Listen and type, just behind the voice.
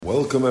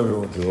Welcome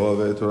everyone to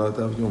Oavei Torah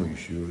Daf Yomi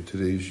Shiur.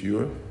 Today's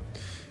Shiur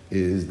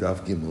is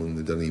Daf Gimel in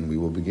the Danim. We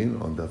will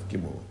begin on Daf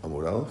Gimel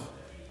Amud Aleph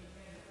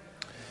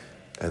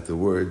at the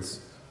words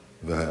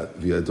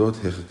V'yadot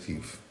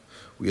hechaktiv.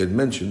 We had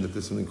mentioned that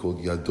there's something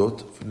called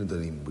Yadot for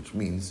Nedarim, which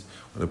means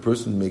when a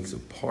person makes a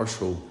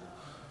partial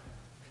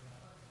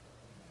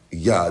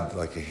Yad,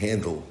 like a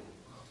handle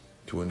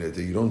to a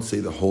neder, you don't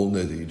say the whole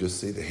neder, you just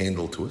say the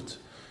handle to it,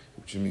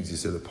 which means you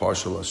say the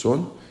partial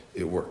Lashon,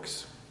 it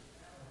works.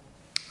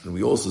 And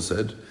we also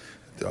said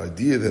the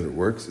idea that it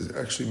works is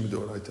actually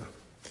midoraita.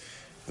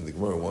 And the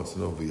Gemara wants to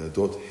know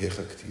v'yadot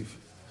hechaktiv.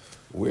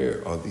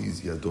 Where are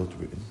these yadot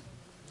written?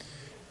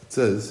 It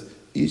says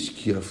ish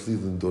ki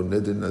aflilin dor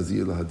neder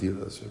nazir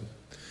lahadir Hashem.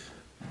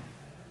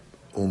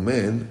 A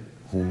man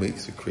who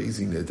makes a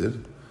crazy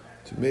neder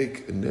to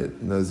make a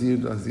nazir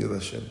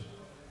Hashem.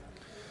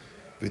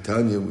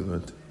 V'tanya we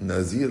learned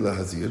nazir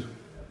lahazir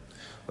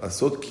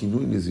lasot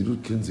kinui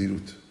nezirut ken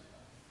zirut.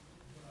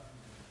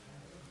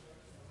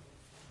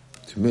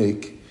 To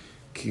make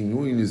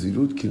kinui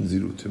nezirut kin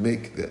zirut, to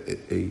make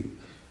a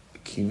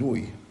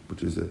kinui,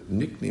 which is a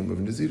nickname of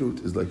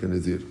nezirut, is like a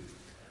nazir,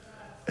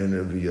 and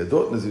a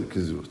v'yadot nazir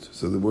kin zirut.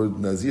 So the word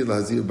nazir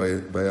lahazir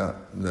by a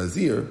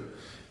nazir,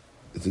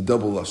 it's a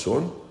double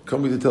lashon,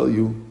 coming to tell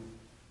you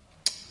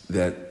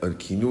that a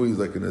kinui is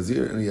like a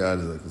nazir and a yad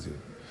is like a nazir.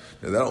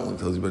 Now that only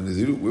tells you about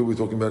nezirut. Where are we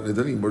talking about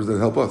nedarim? Where does that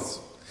help us?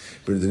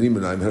 It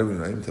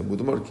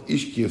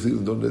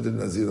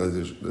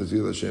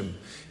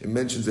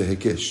mentions a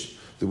hekesh,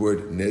 the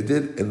word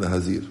neder and the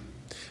hazir.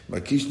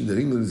 Makish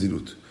nedarim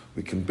nezirut.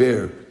 We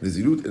compare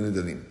nezirut and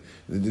nedarim.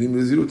 Nedarim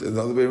nezirut and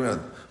the other way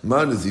around.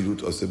 Ma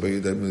nezirut ose by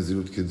yadayim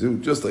nezirut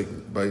kezirut. Just like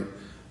by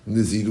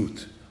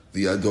nezirut,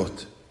 the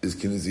adot is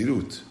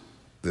kinezirut.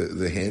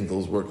 The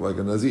handles work like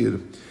a nazir.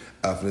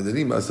 Af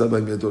nedarim asa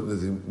by yadot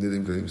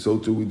nedarim kenedarim. So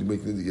too we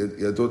make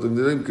yadot and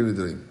nedarim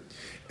kenedarim.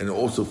 And it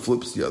also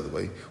flips the other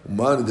way.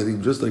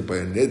 Just like by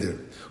a neder,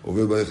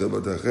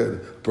 a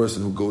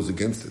person who goes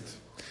against it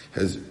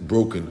has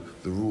broken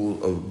the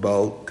rule of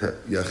Baal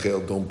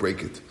Yachel, don't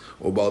break it.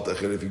 Or Baal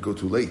Tachel if you go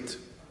too late.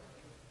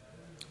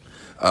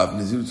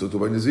 So to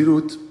by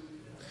Nezirut,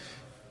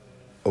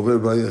 over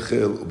Baal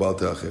Yachel, Baal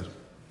Tachel.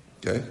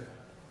 Okay?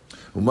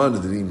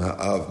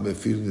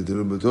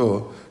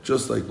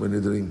 Just like when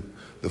Nederim,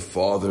 the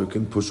father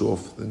can push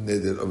off the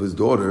neder of his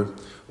daughter,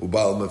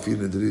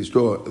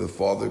 the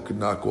father could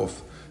knock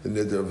off the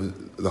neder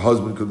of the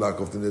husband could knock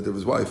off the neder of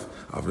his wife.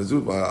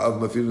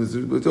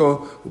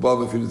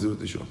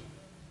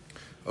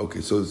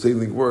 Okay, so the same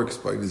thing works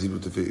by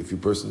nezirut. If your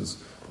person's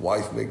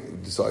wife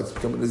decides to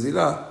become a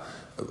nezirah,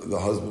 the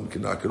husband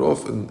can knock it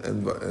off,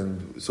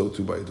 and so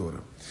too by a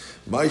daughter.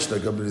 Gemara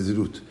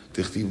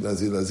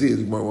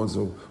wants to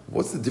know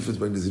what's the difference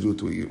by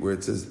nezirut where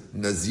it says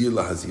nazir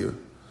lahazir,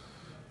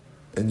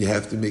 and you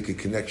have to make a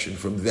connection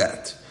from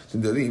that.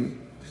 Nidarim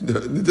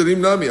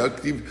nami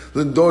aktiv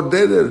lindor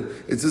neder.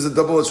 It says a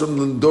double from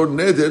lindor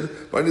neder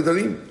by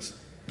nidarim.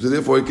 So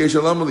therefore, hekesh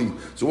alamali.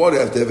 So why do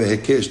you have to have a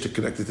hekesh to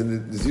connect it to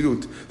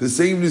nezirut? The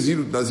same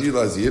nezirut nazir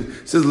lazir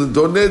says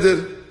lindor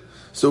neder.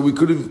 So we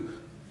could have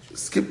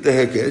skipped the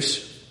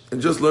hekesh and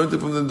just learned it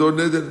from lindor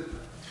neder.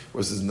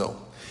 Or says no.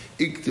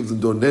 Iktiv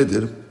lindor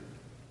neder.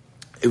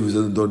 It was a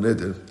lindor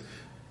neder.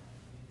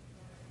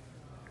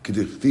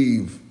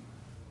 Kediktiv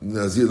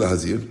nazir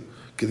lahazir.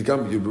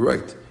 Kedikam, you'd be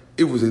right.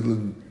 If it was a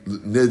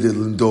neder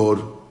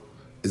lindor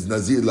is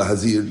nazir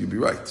lahazir, you'd be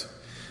right.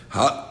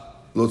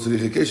 Lo tzarich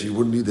hekesh, you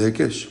wouldn't need the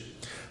hekesh.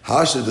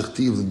 Hasha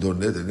dechtiv lindor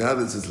neder. Now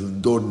that it says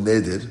lindor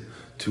neder,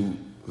 to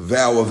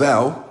vow a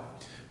vow.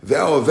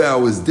 Vow a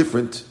vow is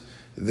different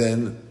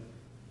than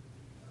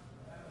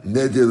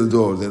neder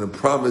lindor, than a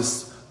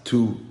promise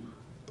to.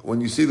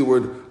 When you see the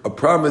word a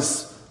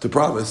promise to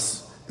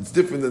promise, it's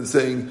different than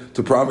saying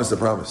to promise a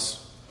promise.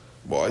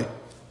 Why?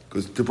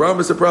 Because to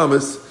promise a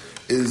promise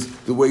is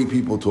the way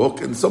people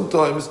talk, and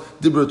sometimes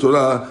Dibra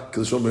Torah,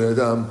 Kilshon Ben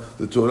Adam,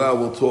 the Torah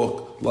will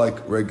talk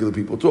like regular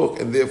people talk,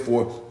 and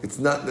therefore it's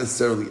not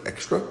necessarily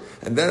extra,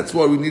 and that's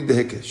why we need the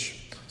Hekesh.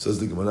 Says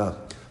the Gemara,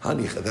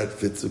 Hanicha, that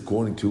fits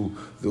according to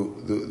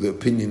the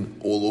opinion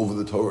all over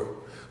the Torah,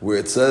 where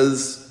it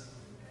says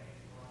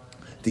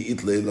the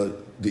Itle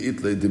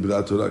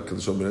Dibra Torah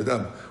Kilshon Ben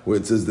Adam, where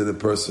it says that a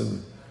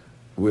person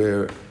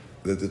that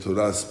the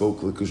Torah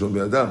spoke like Kilshon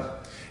Ben Adam.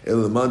 But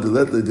according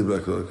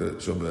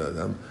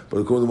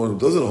to the one who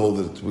doesn't hold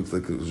it, it speaks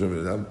like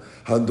Shom Adam.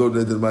 Handor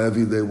neder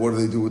ma'avid. What do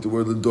they do with the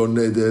word Handor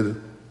neder?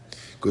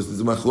 Because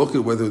there's a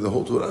machloket whether the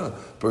whole Torah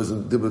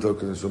person dibra Torah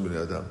Shom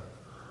Adam.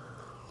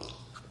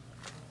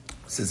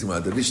 Says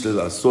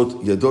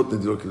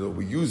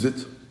we use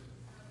it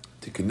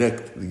to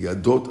connect the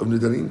yadot of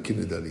nedarim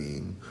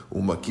kinedarim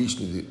umakish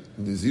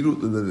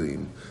nezirut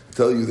nedarim.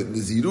 Tell you that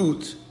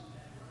nezirut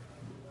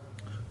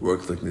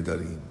works like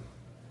nedarim.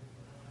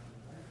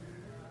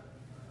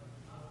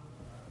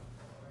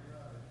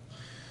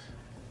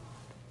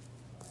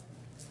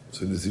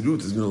 So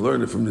Nezirut is going to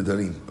learn it from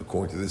Nedarim,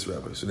 according to this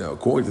rabbi. So now,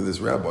 according to this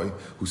rabbi,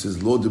 who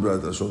says, Lo dibra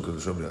Lashon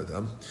K'Lashon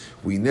Adam,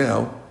 we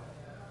now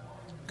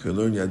can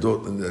learn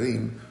Yadot and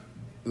Nedarim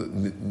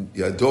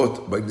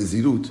Yadot by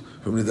Nazirut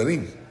from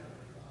Nedarim.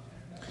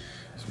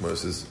 Gemara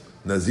says,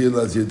 Nazir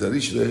Lazir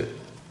Darishle,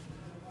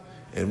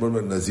 and what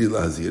about Nazir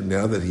Lazir?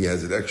 Now that he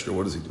has it extra,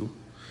 what does he do?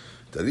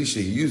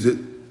 Darishle, he uses it,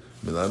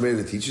 Melamed,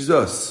 it teaches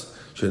us,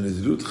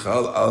 Nazirut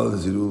Chal al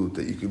Nazirut,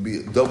 that you can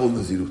be double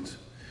Nazirut.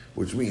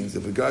 Which means,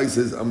 if a guy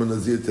says, I'm a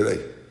Nazir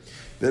today,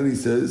 then he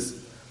says,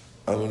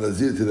 I'm a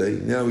Nazir today,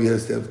 now he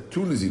has to have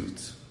two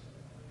Naziruts.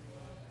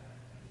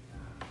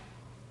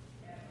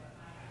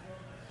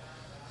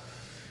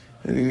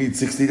 And he needs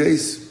 60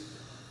 days.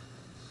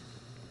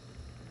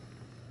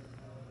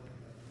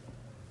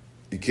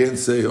 You can't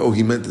say, oh,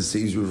 he meant to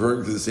say, he's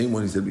referring to the same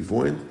one he said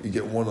beforehand. You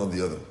get one on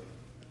the other.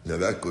 Now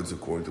that goes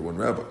according to one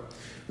rabbi.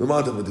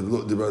 According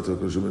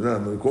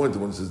to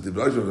one, it says,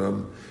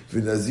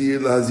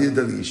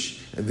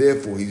 and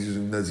therefore he's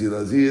using Nazir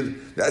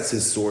Lazir. That's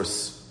his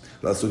source.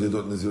 Then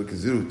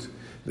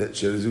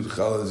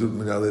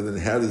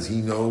how does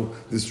he know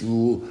this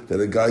rule that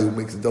a guy who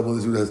makes a double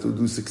Nazir has to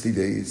do 60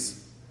 days?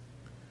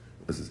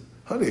 It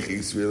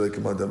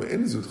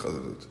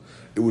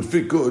would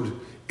fit good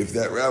if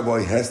that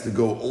rabbi has to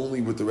go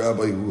only with the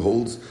rabbi who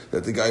holds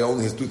that the guy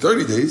only has to do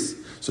 30 days,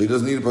 so he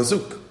doesn't need a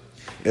pasuk.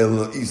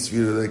 What is he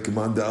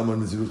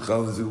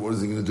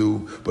going to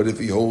do? But if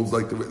he holds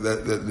like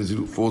that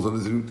Nazirut falls on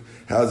Nazirut,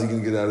 how is he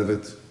going to get out of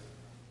it?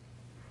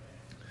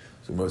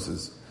 So Mar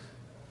says,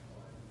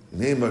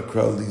 Ne'ma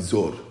kral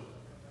lizor.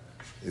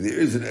 There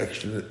is an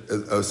extra,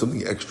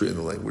 something extra in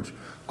the language.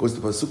 Because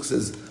the pasuk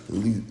says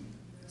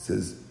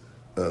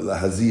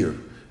lahazir.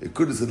 It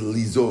could have said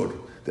lizor.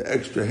 The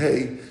extra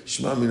hey,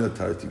 shma mina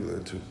tarti will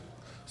learn too.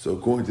 So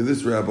according to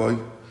this rabbi,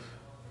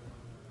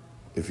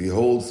 if he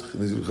holds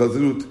Nazirut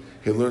Chazirut,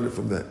 he'll learn it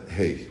from the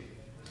hey.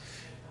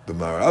 The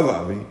Marav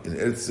Avi in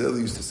Eretz Yisrael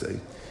used to say,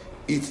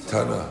 eat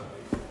Tana,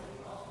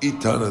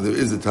 there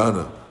is a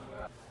Tana.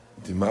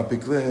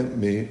 Dimapik le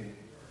me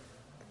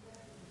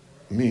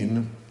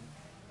min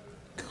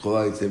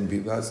k'cholai tzem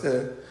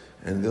b'vaseh,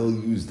 and they'll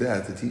use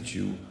that to teach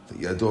you that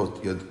yadot,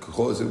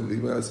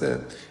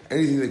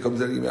 anything that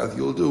comes out of your mouth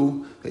you'll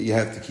do, that you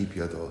have to keep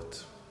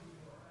yadot.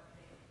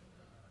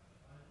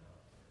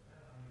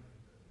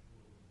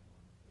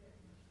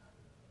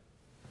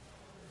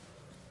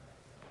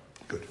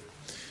 Good.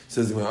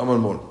 Says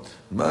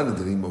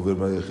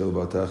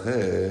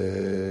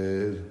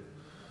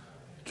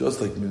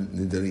just like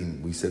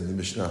Nidarim, we said in the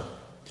Mishnah,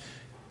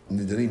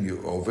 Nidarim,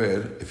 you're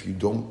over if you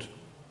don't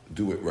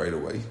do it right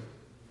away.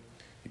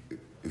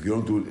 If you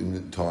don't do it in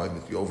the time,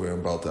 if you're over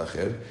on Baal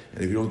Ta'acher,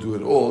 and if you don't do it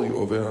at all, you're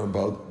over on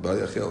Baal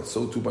Yachel.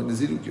 So too by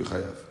Nazirut, you're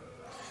Chayav.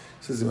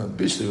 Says Imam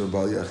Bishlev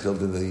Baal Yachel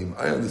Nidarim.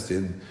 I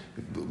understand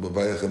Baal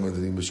Yachel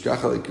Nidarim.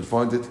 Mishkachal, you can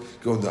find it.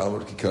 Go into Amar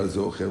Kikar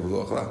Zocher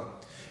V'lo Achla.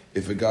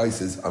 If a guy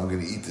says, I'm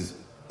going to eat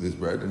this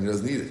bread, and he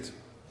doesn't eat it.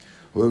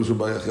 How do you have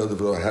Baal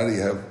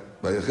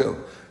Yachel?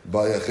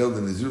 Baal Yachel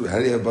the Nazirut. How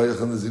do you have Baal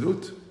Yachel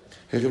Nazirut?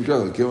 Hechem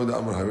Shachal. Came into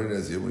Amar Harin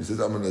Nazir. When he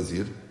says, I'm a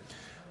Nazir,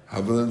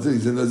 Havel Nazir,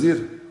 he's a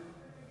Nazir.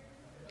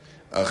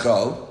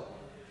 Achal,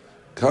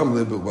 kam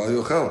le b'bal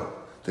yochal.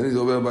 Then he's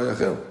over by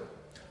Yachel.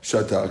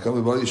 Shata, kam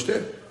le b'bal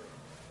yishteh.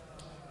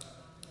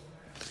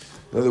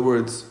 In other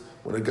words,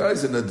 when a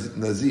guy's a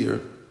Nazir,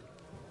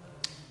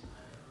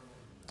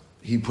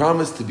 he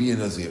promised to be a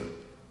Nazir.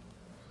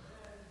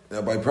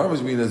 Now, by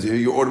promising to be a Nazir,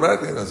 you're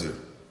automatically a Nazir.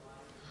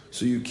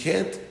 So you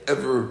can't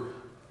ever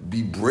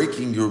be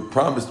breaking your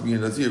promise to be a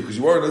Nazir because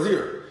you are a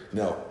Nazir.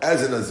 Now,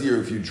 as a Nazir,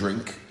 if you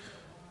drink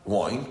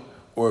wine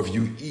or if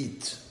you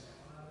eat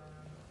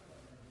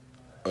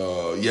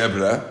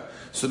yebra,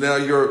 so now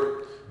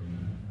you're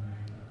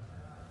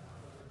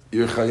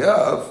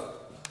chayav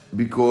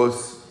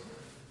because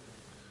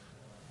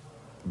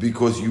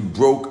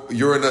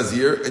you're a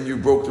Nazir and you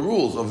broke the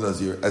rules of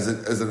Nazir as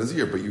a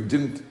Nazir, but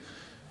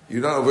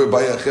you're not over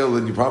by Yachel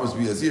and you promised to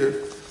be Nazir.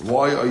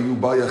 Why are you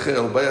by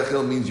Yachel? By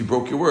Yachel means you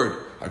broke your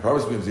word. I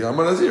promised to be Nazir. I'm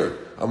a Nazir.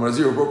 I'm a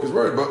Nazir who broke his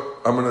word, but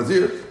I'm a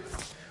Nazir.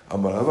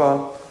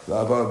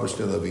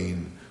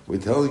 We're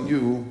telling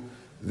you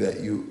that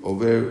you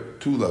over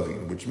two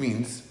lavin, which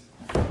means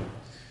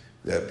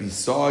that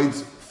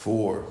besides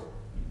for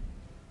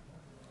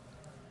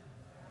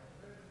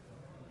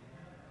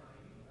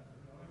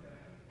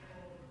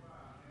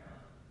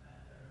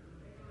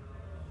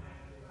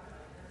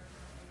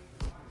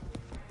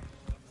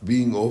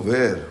being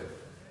over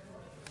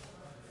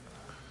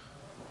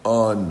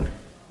on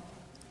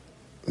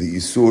the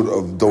isur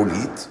of don't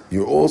eat,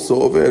 you're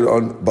also over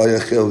on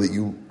bayachel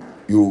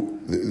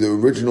that the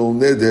original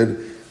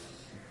neder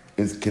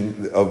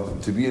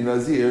to be a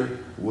Nazir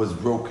was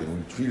broken.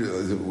 We treat it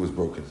as if it was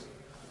broken. It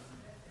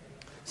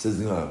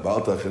says, how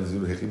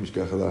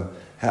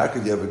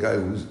could you have a guy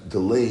who's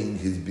delaying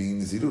his being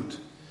Nazirut?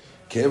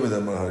 If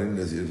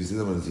he says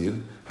I'm a Nazir,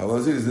 how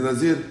Nazir is the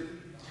Nazir?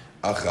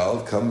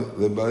 Achal, come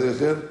the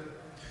Bayachel.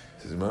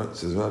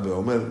 Says,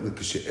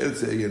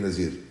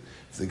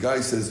 if the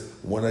guy says,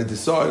 when I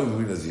decide I'm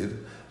going to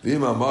be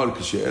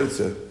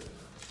Nazir,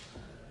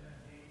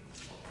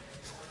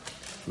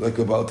 like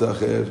about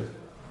Ta'acher,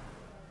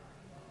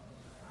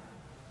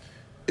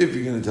 If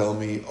you're going to tell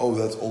me,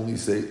 that's only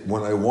say,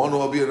 when I want to,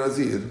 I'll be a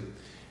Nazir,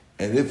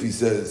 and if he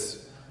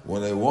says,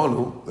 when I want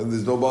to, then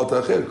there's no Baal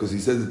Ta'acher, because he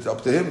says it's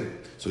up to him,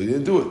 so he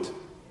didn't do it.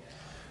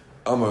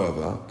 Amar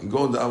Rava, can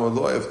go into Amar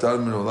Lo Eftar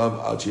Min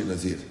Olam Ad She'eh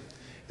Nazir.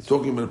 It's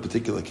talking about a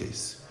particular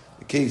case.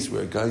 A case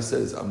where a guy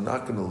says, I'm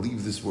not going to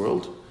leave this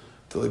world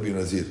till I be a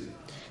Nazir.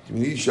 You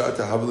need shot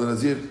to have a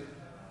Nazir.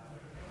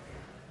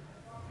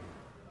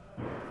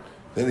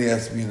 Then he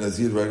has to be a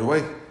Nazir right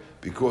away,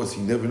 because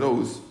he never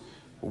knows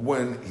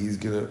when he's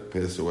going to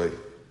pass away.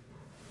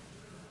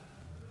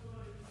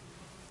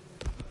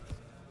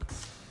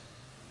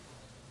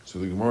 So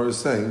the Gemara is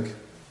saying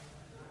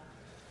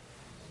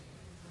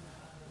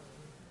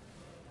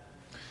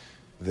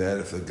that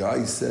if a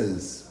guy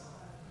says,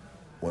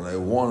 when I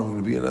want, I'm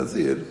going to be a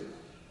Nazir,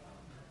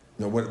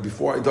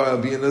 before I die, I'll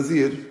be a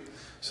Nazir,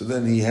 so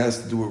then he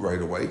has to do it right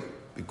away,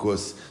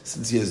 because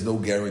since he has no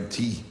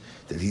guarantee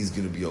that he's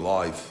going to be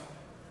alive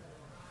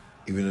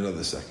even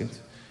another second,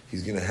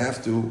 he's going to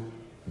have to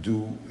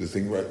do the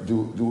thing right,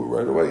 do it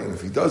right away. And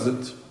if he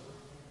doesn't,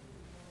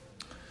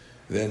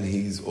 then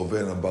he's over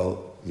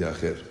abal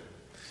yacher.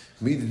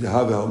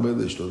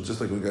 Just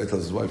like when a guy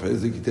tells his wife, like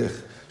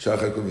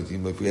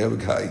we have a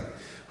guy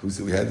who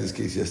said, we had this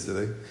case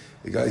yesterday.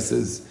 The guy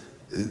says,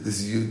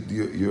 this is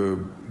your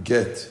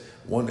get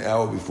 1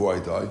 hour before I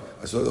die.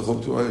 I saw the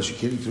Chum Tumah, she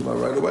came to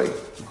Tumah right away,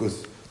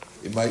 because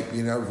it might be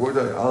an hour before I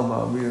die.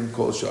 Alma Amrin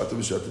called Shata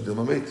V'Shata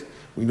Dilmamate.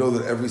 We know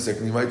that every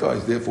second he might die.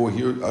 Therefore,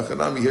 here,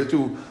 Achanami, here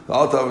too, the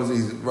Altav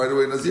is right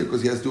away Nazir,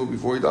 because he has to do it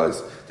before he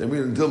dies. Then we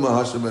until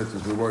Mahashemet,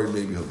 because we're worried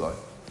maybe he'll die.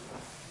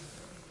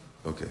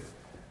 Okay.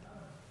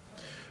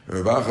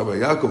 Rabbi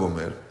Yaakov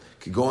Omer,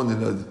 can go on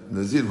the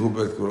Nazir who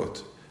bet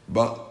Korot.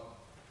 But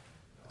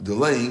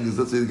delaying is,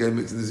 let's say the guy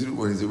makes a Nazir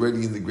when he's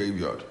already in the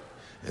graveyard.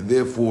 And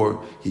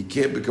therefore, he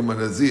can't become a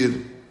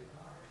Nazir.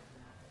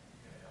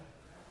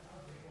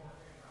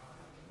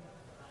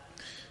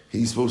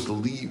 He's supposed to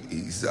leave.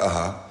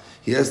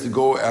 He has to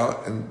go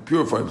out and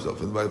purify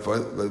himself. And by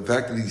the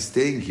fact that he's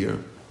staying here,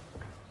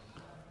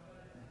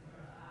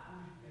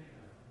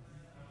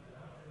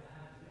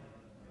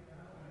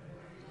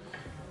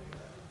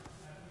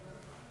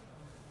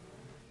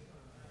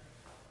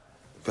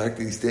 the fact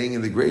that he's staying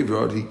in the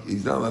graveyard,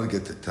 he's not allowed to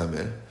get to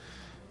Tameh.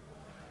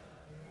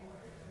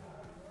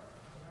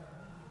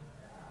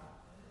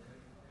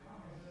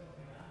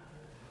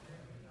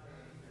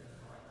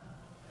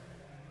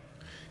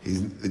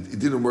 It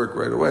didn't work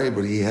right away,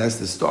 but he has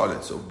to start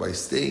it. So by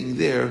staying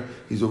there,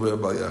 he's over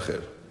Bal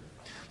Yacher.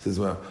 Says,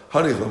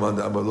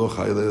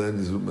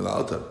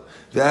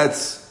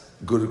 that's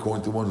good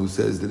according to one who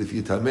says that if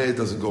you tameh, it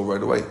doesn't go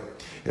right away.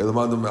 But the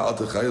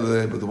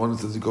one who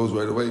says it goes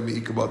right away,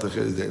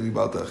 is there any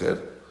Bal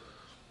Ta'acher?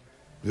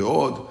 The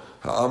odd,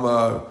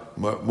 ha'amar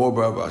more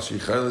barabashi,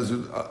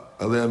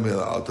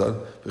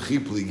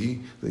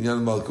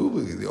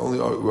 the only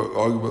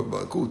argument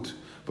about Malkut.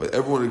 But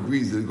everyone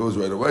agrees that it goes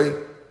right away.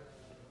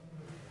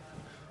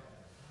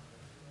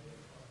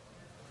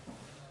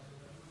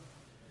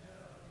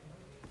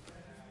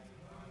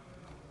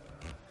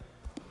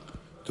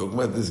 Talking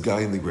about this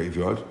guy in the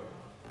graveyard,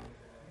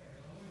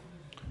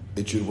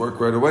 it should work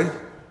right away.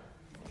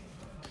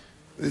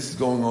 This is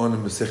going on in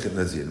Masechet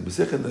Nazir. In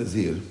Masechet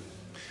Nazir,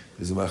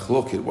 there's a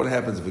machloket. What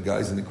happens if a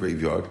guy's in the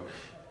graveyard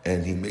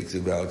and he makes a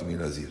vow to be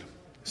Nazir?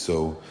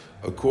 So,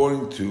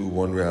 according to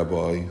one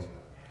rabbi,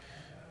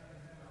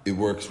 it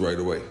works right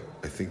away.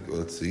 I think,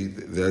 let's see,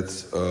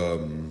 that's,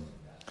 Rav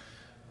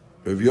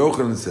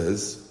Yochanan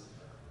says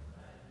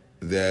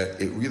that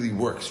it really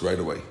works right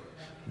away.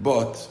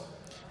 But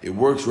it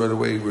works right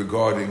away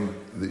regarding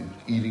the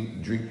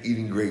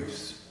eating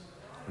grapes,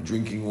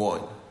 drinking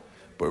wine.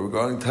 But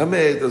regarding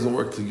Tameh, it doesn't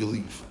work till you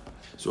leave.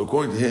 So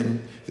according to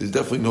him, there's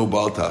definitely no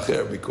Baal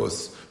Ta'acher,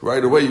 because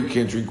right away you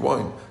can't drink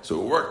wine.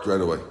 So it worked right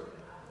away.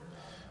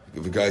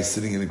 If a guy's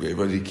sitting in the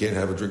graveyard, he can't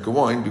have a drink of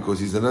wine because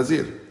he's a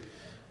Nazir.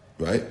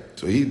 Right?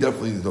 So he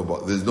definitely,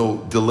 there's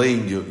no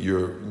delaying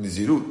your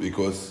Nazirut,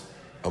 because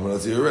I'm a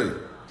Nazir already.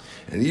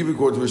 And even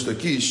according to Rish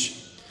Lakish,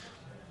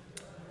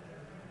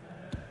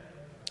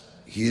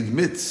 he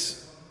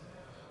admits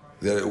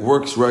that it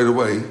works right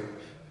away,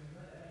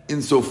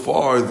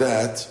 insofar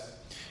that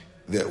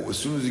as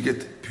soon as you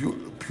get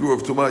pure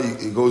of Tumah,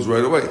 it goes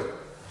right away.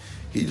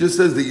 He just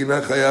says that you're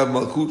not chayav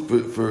malchut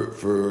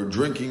for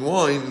drinking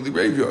wine in the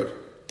graveyard.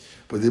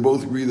 But they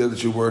both agree that it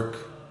should work.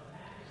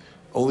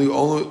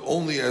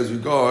 Only as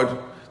regard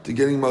to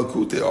getting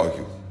malchut, they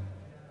argue.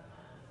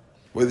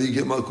 Whether you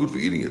get malchut for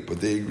eating it,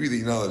 but they agree that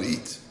you're not allowed to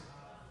eat.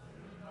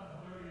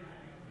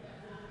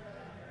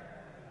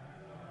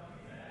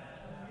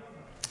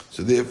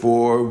 So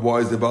therefore, why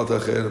is the Baal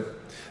Ta'acher?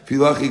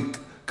 Filachi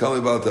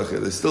kame Baal Ta'acher.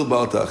 There's still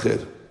Baal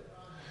Ta'acher.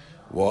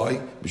 Why?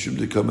 Mishum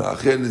dekame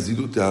acher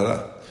nezirut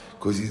tahara.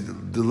 Because he's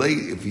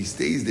delaying. If he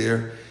stays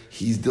there,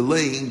 he's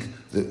delaying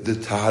the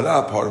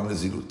tahara part of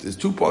nezirut. There's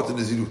two parts of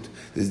nezirut.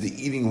 There's the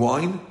eating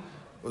wine.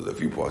 Well, there's a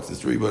few parts. There's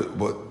three,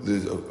 but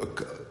there's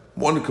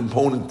one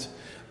component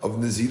of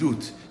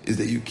nezirut is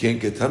that you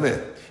can't get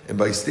tameh. And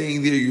by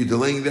staying there, you're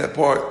delaying that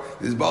part.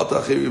 There's Baal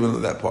Ta'acher even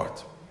on that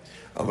part.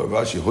 Amar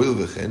Rashi hoil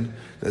v'chen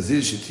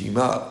nazir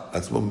shetima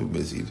atzmo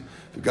mezid.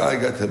 The guy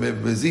got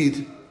tameh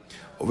mezid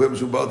over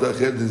mishubal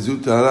ta'acher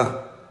nezut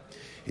tahara.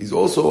 He's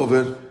also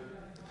over.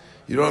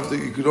 You don't have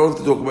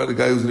to talk about a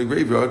guy who's in a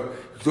graveyard.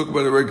 You can talk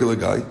about a regular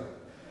guy.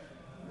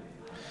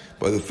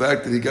 By the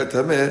fact that he got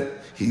tameh,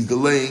 he's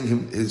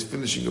delaying his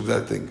finishing of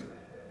that thing.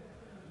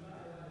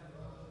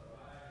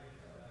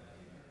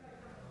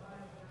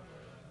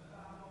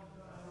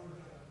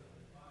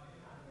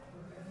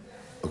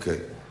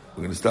 Okay,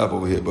 we're going to stop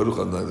over here. Baruch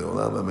Adonai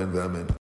Le'olam, amen ve'amen.